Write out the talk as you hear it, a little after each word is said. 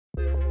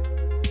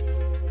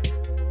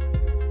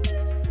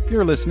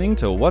You're listening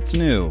to What's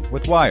New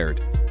with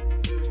Wired.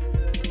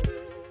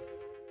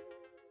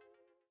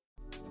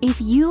 If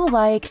you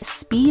like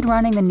speed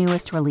running the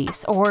newest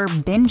release or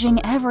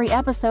binging every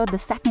episode the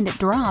second it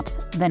drops,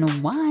 then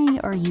why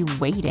are you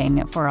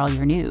waiting for all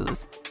your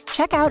news?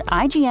 Check out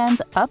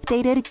IGN's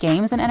updated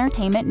Games and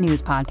Entertainment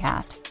News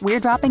podcast.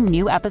 We're dropping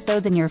new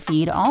episodes in your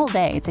feed all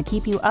day to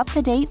keep you up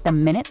to date the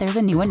minute there's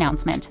a new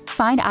announcement.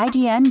 Find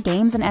IGN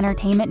Games and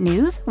Entertainment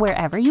News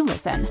wherever you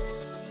listen.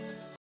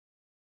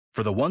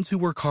 For the ones who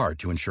work hard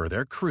to ensure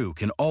their crew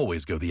can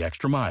always go the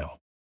extra mile,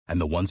 and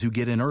the ones who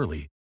get in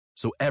early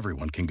so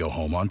everyone can go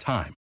home on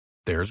time,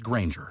 there's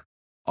Grainger,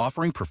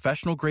 offering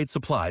professional-grade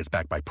supplies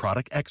backed by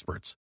product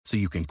experts so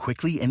you can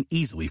quickly and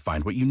easily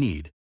find what you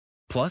need.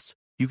 Plus,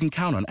 you can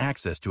count on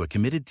access to a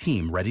committed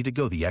team ready to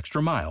go the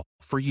extra mile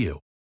for you.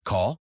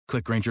 Call,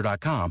 click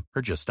Grainger.com,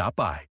 or just stop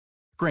by.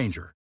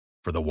 Grainger,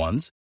 for the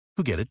ones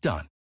who get it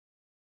done.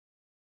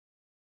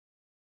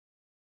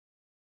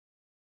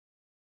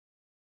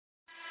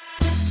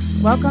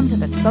 Welcome to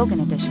the spoken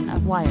edition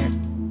of Wired.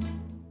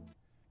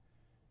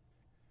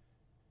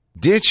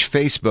 Ditch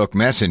Facebook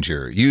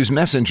Messenger. Use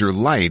Messenger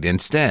Lite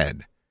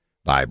instead.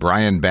 By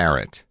Brian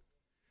Barrett.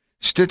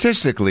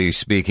 Statistically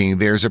speaking,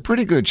 there's a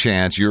pretty good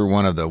chance you're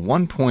one of the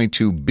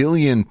 1.2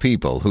 billion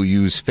people who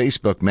use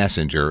Facebook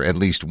Messenger at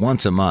least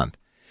once a month.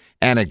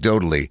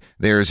 Anecdotally,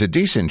 there's a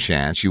decent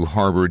chance you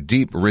harbor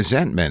deep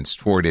resentments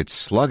toward its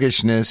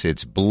sluggishness,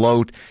 its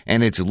bloat,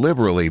 and its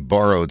liberally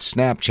borrowed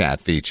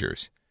Snapchat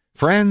features.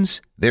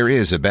 Friends, there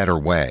is a better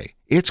way.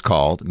 It's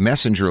called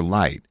Messenger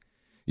Lite.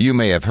 You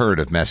may have heard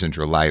of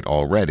Messenger Lite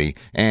already,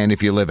 and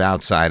if you live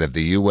outside of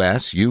the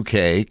U.S.,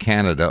 UK,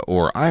 Canada,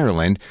 or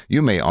Ireland,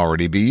 you may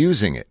already be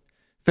using it.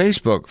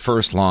 Facebook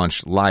first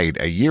launched Lite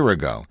a year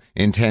ago,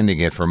 intending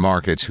it for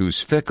markets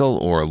whose fickle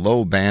or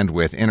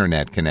low-bandwidth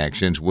internet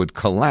connections would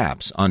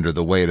collapse under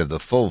the weight of the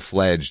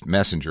full-fledged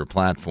Messenger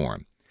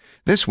platform.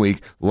 This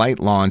week, Lite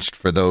launched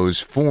for those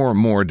 4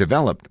 more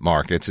developed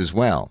markets as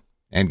well.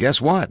 And guess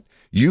what?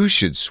 You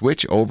should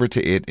switch over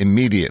to it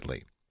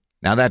immediately.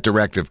 Now, that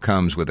directive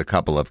comes with a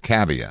couple of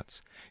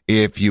caveats.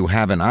 If you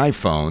have an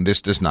iPhone, this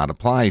does not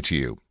apply to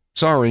you.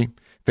 Sorry,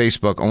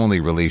 Facebook only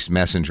released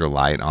Messenger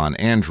Lite on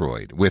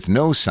Android, with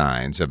no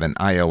signs of an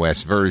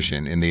iOS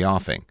version in the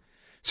offing.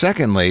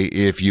 Secondly,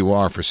 if you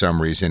are for some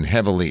reason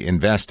heavily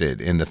invested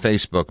in the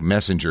Facebook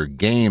Messenger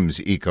Games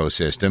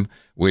ecosystem,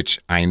 which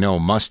I know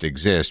must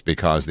exist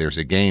because there's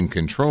a game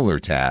controller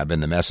tab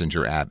in the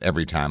Messenger app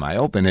every time I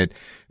open it,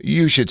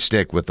 you should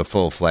stick with the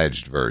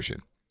full-fledged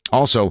version.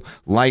 Also,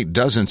 Lite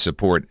doesn't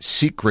support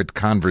secret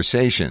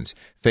conversations,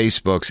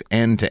 Facebook's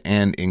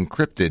end-to-end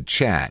encrypted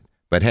chat.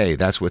 But hey,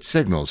 that's what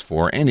Signal's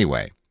for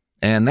anyway.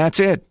 And that's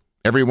it.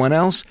 Everyone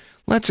else,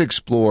 let's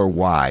explore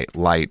why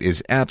Lite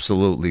is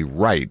absolutely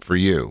right for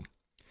you.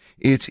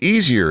 It's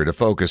easier to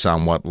focus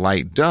on what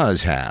Lite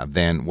does have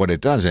than what it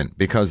doesn't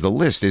because the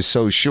list is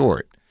so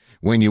short.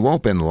 When you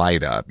open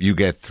Lite up, you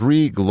get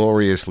 3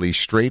 gloriously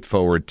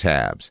straightforward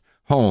tabs.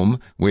 Home,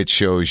 which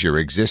shows your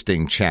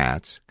existing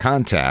chats,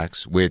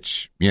 Contacts,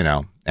 which,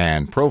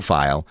 and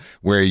Profile,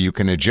 where you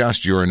can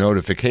adjust your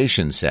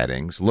notification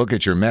settings, look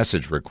at your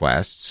message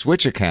requests,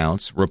 switch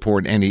accounts,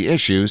 report any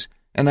issues,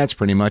 and that's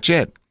pretty much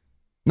it.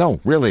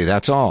 No, really,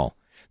 that's all.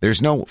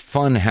 There's no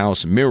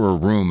funhouse mirror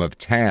room of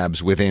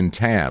tabs within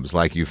tabs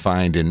like you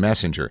find in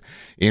Messenger,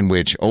 in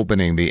which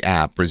opening the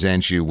app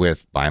presents you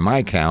with, by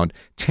my count,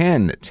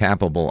 10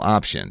 tappable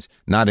options,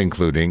 not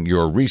including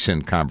your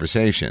recent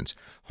conversations.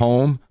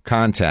 Home,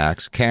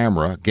 Contacts,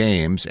 Camera,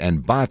 Games,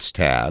 and Bots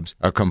tabs,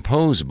 a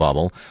Compose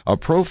bubble, a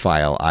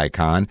profile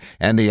icon,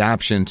 and the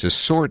option to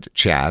sort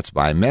chats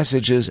by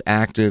messages,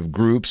 active,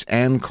 groups,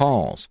 and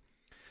calls.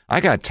 I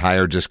got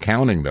tired just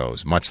counting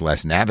those, much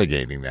less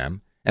navigating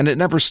them, and it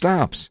never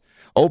stops.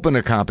 Open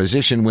a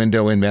composition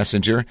window in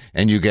Messenger,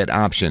 and you get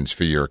options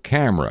for your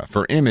camera,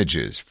 for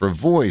images, for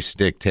voice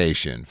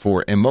dictation,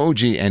 for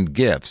emoji and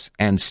GIFs,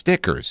 and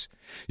stickers.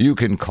 You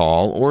can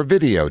call or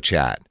video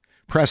chat.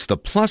 Press the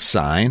plus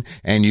sign,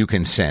 and you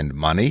can send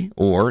money,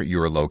 or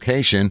your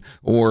location,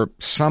 or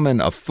summon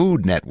a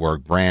Food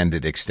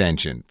Network-branded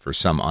extension for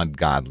some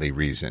ungodly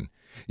reason.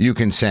 You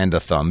can send a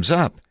thumbs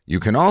up. You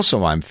can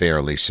also, I'm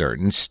fairly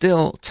certain,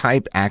 still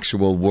type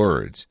actual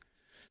words.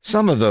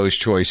 Some of those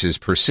choices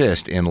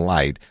persist in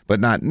Lite, but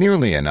not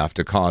nearly enough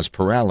to cause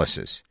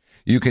paralysis.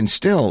 You can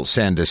still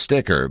send a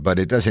sticker, but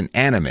it doesn't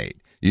animate.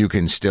 You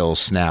can still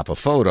snap a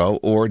photo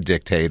or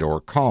dictate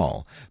or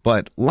call,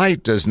 but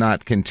Lite does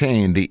not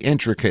contain the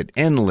intricate,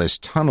 endless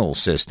tunnel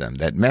system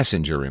that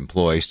Messenger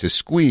employs to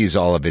squeeze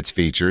all of its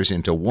features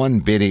into one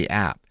bitty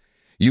app.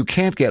 You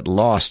can't get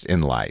lost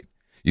in Lite.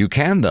 You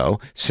can, though,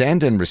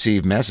 send and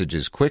receive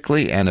messages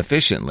quickly and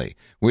efficiently,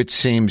 which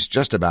seems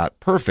just about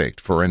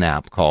perfect for an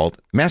app called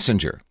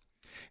Messenger.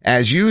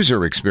 As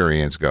user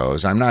experience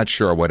goes, I'm not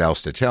sure what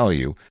else to tell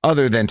you,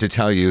 other than to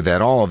tell you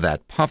that all of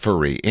that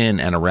puffery in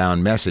and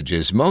around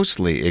messages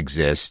mostly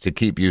exists to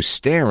keep you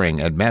staring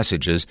at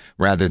messages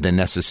rather than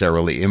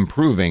necessarily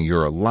improving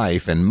your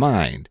life and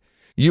mind.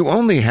 You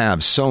only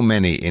have so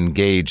many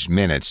engaged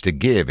minutes to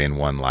give in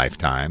one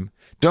lifetime.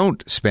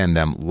 Don't spend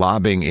them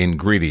lobbing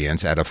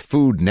ingredients at a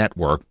Food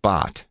Network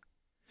bot.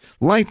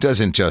 Lite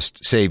doesn't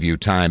just save you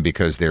time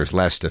because there's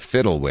less to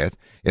fiddle with.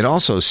 It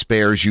also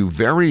spares you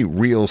very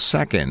real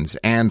seconds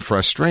and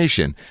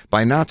frustration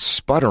by not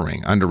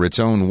sputtering under its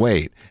own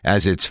weight,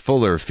 as its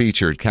fuller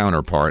featured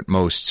counterpart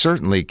most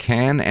certainly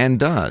can and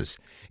does.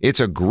 It's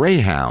a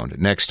greyhound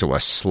next to a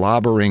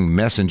slobbering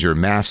messenger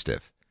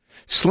mastiff.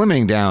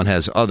 Slimming down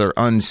has other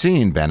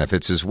unseen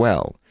benefits as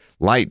well.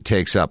 Lite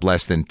takes up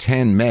less than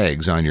 10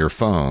 megs on your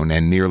phone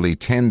and nearly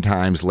 10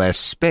 times less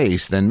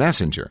space than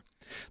Messenger.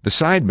 The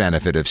side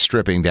benefit of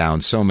stripping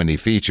down so many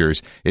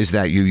features is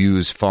that you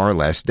use far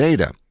less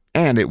data,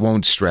 and it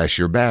won't stress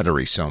your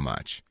battery so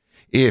much.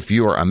 If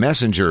you're a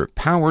Messenger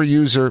power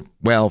user,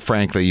 well,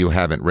 frankly, you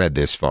haven't read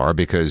this far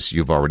because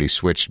you've already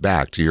switched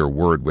back to your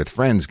Word with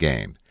Friends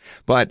game.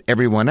 But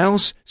everyone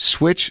else,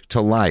 switch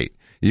to Lite.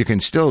 You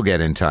can still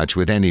get in touch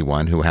with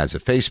anyone who has a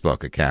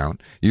Facebook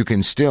account. You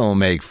can still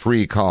make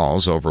free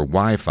calls over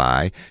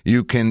Wi-Fi.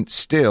 You can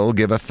still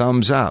give a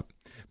thumbs up.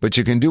 But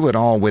you can do it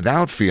all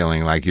without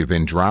feeling like you've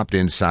been dropped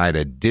inside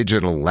a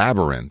digital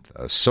labyrinth,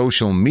 a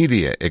social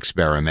media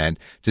experiment,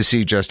 to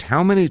see just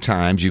how many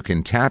times you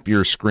can tap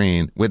your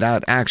screen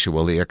without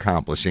actually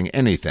accomplishing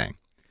anything.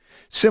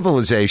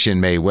 Civilization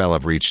may well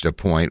have reached a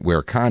point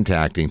where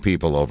contacting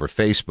people over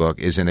Facebook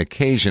is an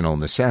occasional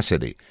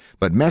necessity,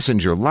 but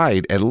Messenger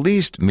Lite at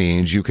least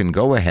means you can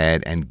go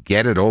ahead and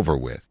get it over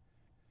with.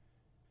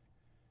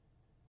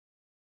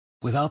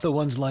 Without the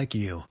ones like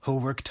you, who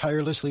work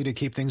tirelessly to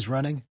keep things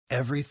running,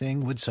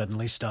 everything would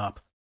suddenly stop.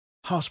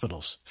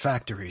 Hospitals,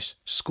 factories,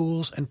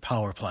 schools, and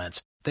power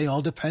plants, they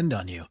all depend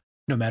on you.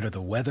 No matter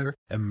the weather,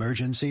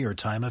 emergency, or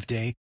time of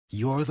day,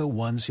 you're the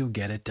ones who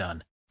get it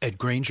done. At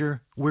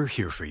Grainger, we're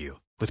here for you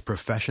with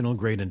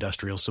professional-grade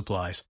industrial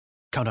supplies.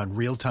 Count on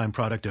real-time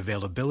product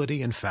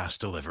availability and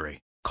fast delivery.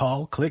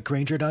 Call, click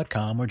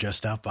Grainger.com, or just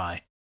stop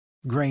by.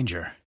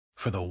 Grainger,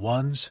 for the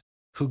ones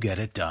who get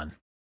it done.